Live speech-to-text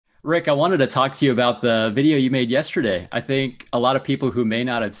Rick, I wanted to talk to you about the video you made yesterday. I think a lot of people who may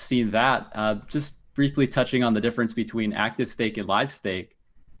not have seen that, just briefly touching on the difference between active stake and live stake,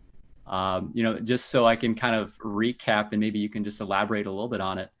 just so I can kind of recap and maybe you can just elaborate a little bit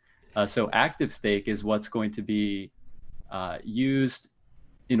on it. So active stake is what's going to be used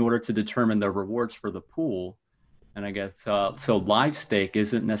in order to determine the rewards for the pool. And I guess so live stake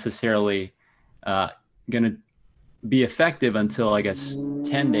isn't necessarily going to be effective until I guess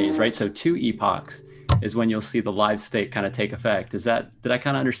 10 days, right? So 2 epochs is when you'll see the live stake kind of take effect. Did I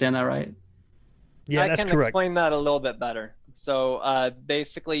kind of understand that right? Yeah, I that's can correct. explain that a little bit better. So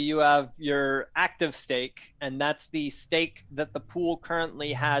basically, you have your active stake, and that's the stake that the pool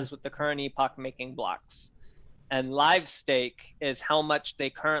currently has with the current epoch making blocks. And live stake is how much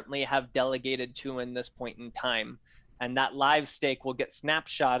they currently have delegated to in this point in time. And that live stake will get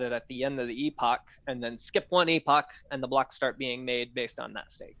snapshotted at the end of the epoch and then skip one epoch and the blocks start being made based on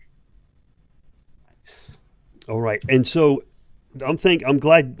that stake. Nice. All right, and so I'm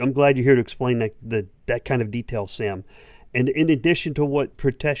glad you're here to explain that kind of detail, Sam. And in addition to what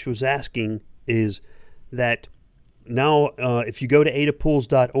Pritesh was asking, is that now if you go to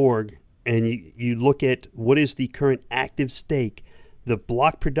adapools.org and you look at what is the current active stake, the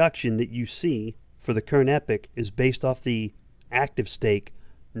block production that you see for the current epic is based off the active stake,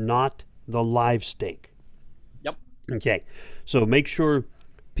 not the live stake. Yep. Okay, so make sure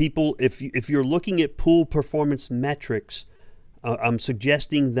people, if you're looking at pool performance metrics, I'm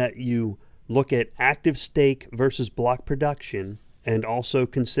suggesting that you look at active stake versus block production, and also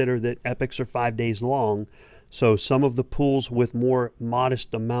consider that epics are 5 days long. So some of the pools with more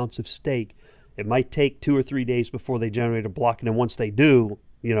modest amounts of stake, it might take 2 or 3 days before they generate a block, and then once they do,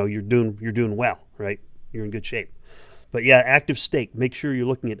 you're doing well, right? You're in good shape. But yeah, active stake. Make sure you're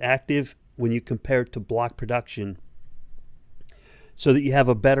looking at active when you compare it to block production, so that you have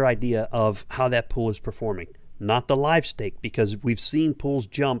a better idea of how that pool is performing. Not the live stake, because we've seen pools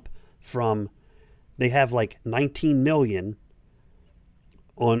jump from, they have like 19 million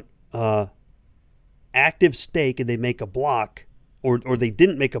on active stake and they make a block, or they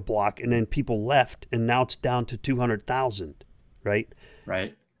didn't make a block and then people left and now it's down to 200,000, right?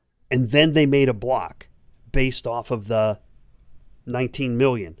 Right. And then they made a block based off of the 19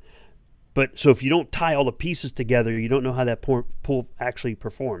 million. But so if you don't tie all the pieces together, you don't know how that pool actually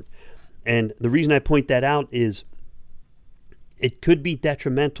performed. And the reason I point that out is it could be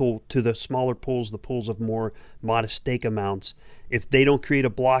detrimental to the smaller pools, the pools of more modest stake amounts, if they don't create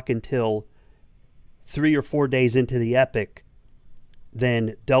a block until 3 or 4 days into the epic.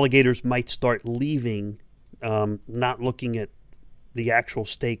 Then delegators might start leaving, not looking at the actual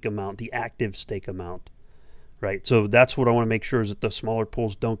stake amount, the active stake amount, right? So that's what I want to make sure, is that the smaller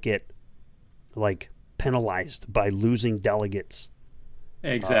pools don't get like penalized by losing delegates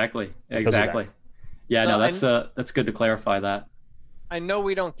Exactly. because of that. Exactly. Yeah, So no, I that's good to clarify that. I know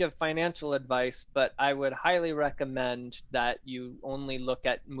we don't give financial advice, but I would highly recommend that you only look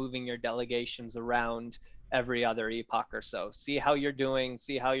at moving your delegations around every other epoch or so. See how you're doing,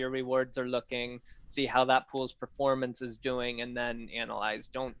 see how your rewards are looking, see how that pool's performance is doing, and then analyze.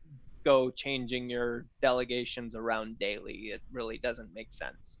 Don't go changing your delegations around daily. It really doesn't make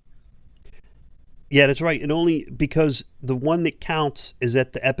sense. Yeah, that's right. And only because the one that counts is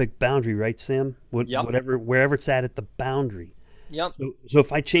at the epic boundary, right, Sam? Yep. Whatever, wherever it's at the boundary. Yep. So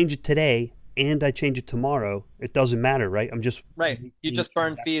if I change it today and I change it tomorrow, it doesn't matter, right? I'm just Right. You making just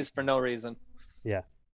burn transactions. fees for no reason. Yeah.